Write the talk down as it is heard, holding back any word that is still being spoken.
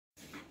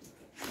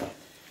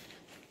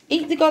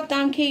Eat the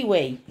goddamn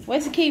kiwi.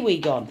 Where's the kiwi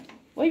gone?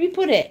 Where have you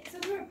put it?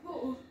 It's over at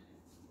pool.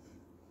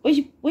 Where's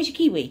your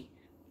kiwi?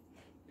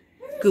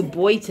 Good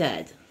boy,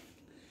 Ted.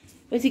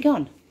 Where's he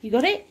gone? You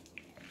got it?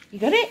 You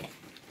got it?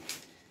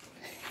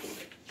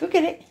 Go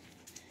get it.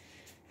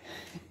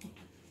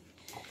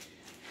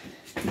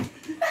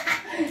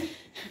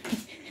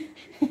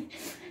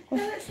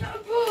 Bella, it's not a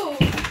ball.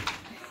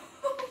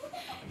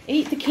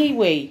 Eat the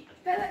kiwi.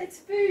 Bella, it's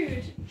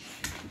food.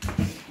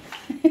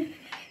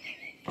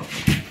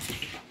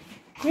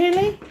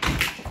 Really?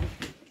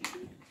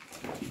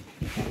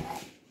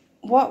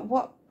 What?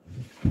 Why?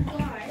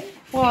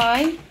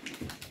 Why?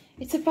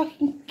 It's a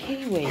fucking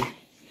kiwi.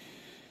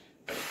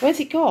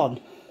 Where's it gone?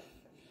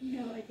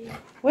 No idea.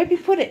 Where have you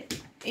put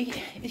it?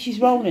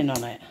 She's rolling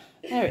on it.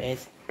 There it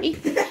is.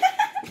 Eat.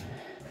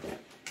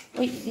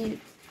 Wait.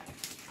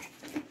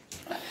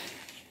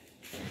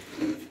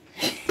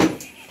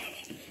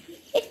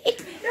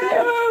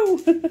 No!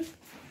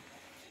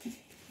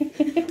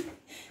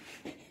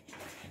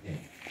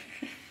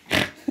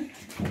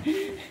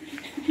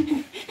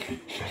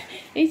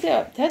 Eat it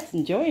up. Ted's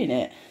enjoying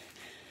it.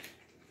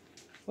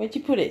 Where'd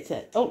you put it,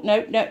 Ted? Oh,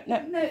 no.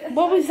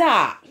 What was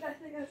that? I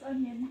think that's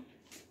onion.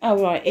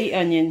 Oh, right. Eat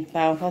onion,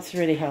 Val. That's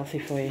really healthy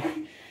for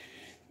you.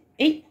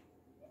 Eat.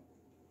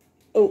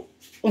 Oh.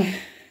 Oh.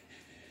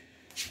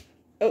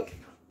 Oh,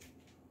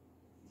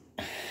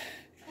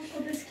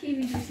 this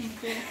kiwi juice in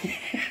cool.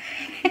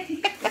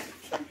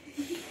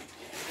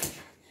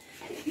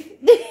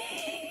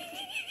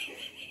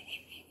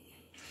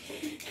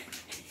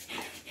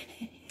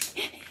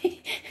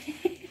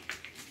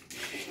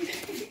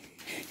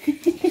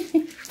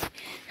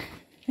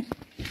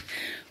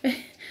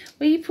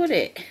 Where you put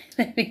it?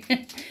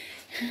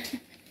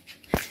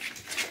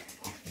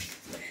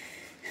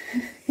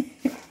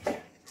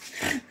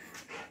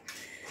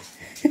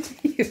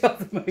 You are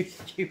the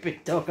most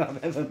stupid dog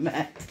I've ever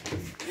met.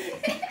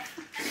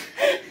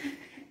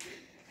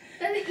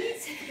 Bella,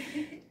 eat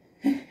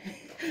it.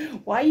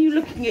 Why are you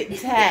looking at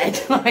Ted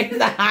like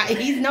that?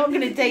 He's not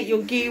going to take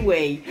your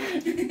kiwi.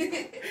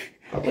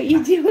 What are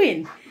you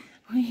doing?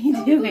 What are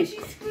you doing?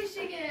 She's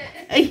squishing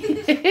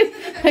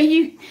it. Are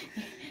you?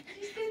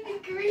 She's going to be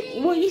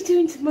green. What are you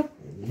doing to my?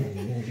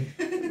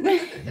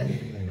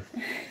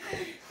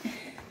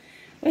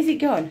 Where's it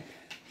gone?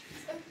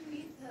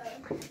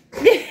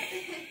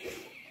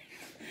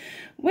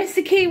 Where's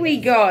the kiwi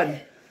gone?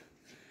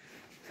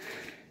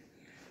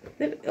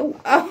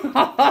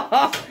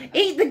 Oh.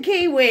 Eat the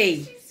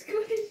kiwi. She's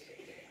squishing.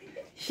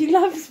 She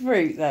loves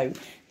fruit though.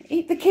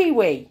 Eat the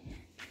kiwi.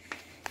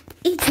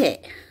 Eat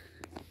it.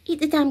 Eat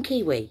the damn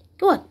kiwi.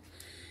 Go on.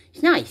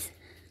 It's nice.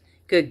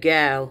 Good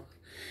girl.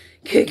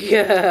 Good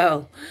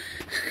girl.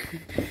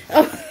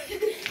 Oh.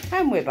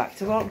 And we're back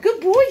to our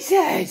good boy,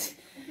 Ted.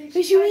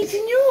 Is you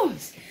eating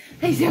yours?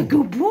 He's a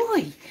good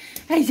boy.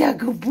 He's a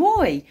good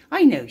boy.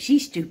 I know,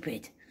 she's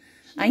stupid.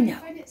 I know.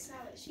 Find it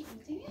sour. Is she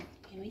eating it?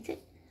 Can you eat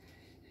it?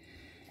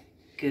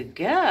 Good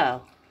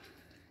girl.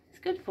 It's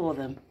good for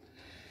them.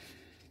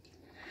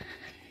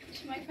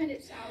 She might find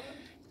it sour.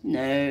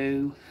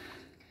 No.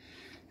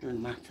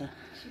 Doesn't matter.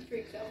 She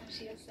freaks out when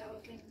she has sour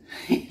things.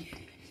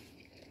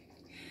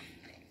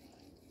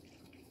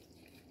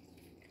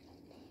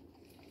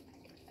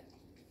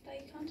 But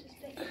you can't just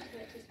take it to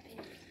it as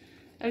pink.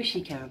 Oh,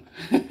 she can.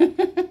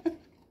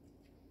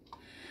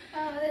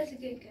 Oh, there's a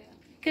good girl.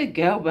 Good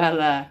girl,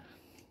 Bella.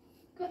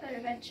 Got there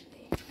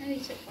eventually. Only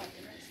took 5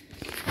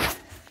 minutes.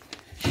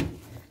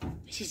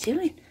 What's she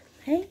doing?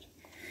 Hey?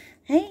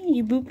 Hey,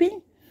 you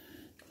booping?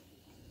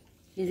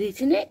 He's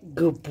eating it?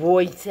 Good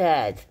boy,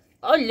 Ted.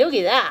 Oh, look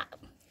at that.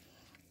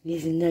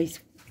 He's a nice...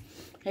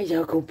 He's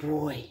a good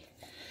boy.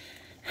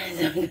 He's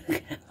a good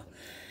girl.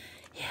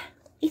 Yeah.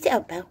 Eat it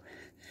up, Belle.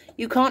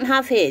 You can't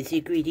have his,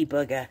 you greedy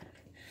bugger.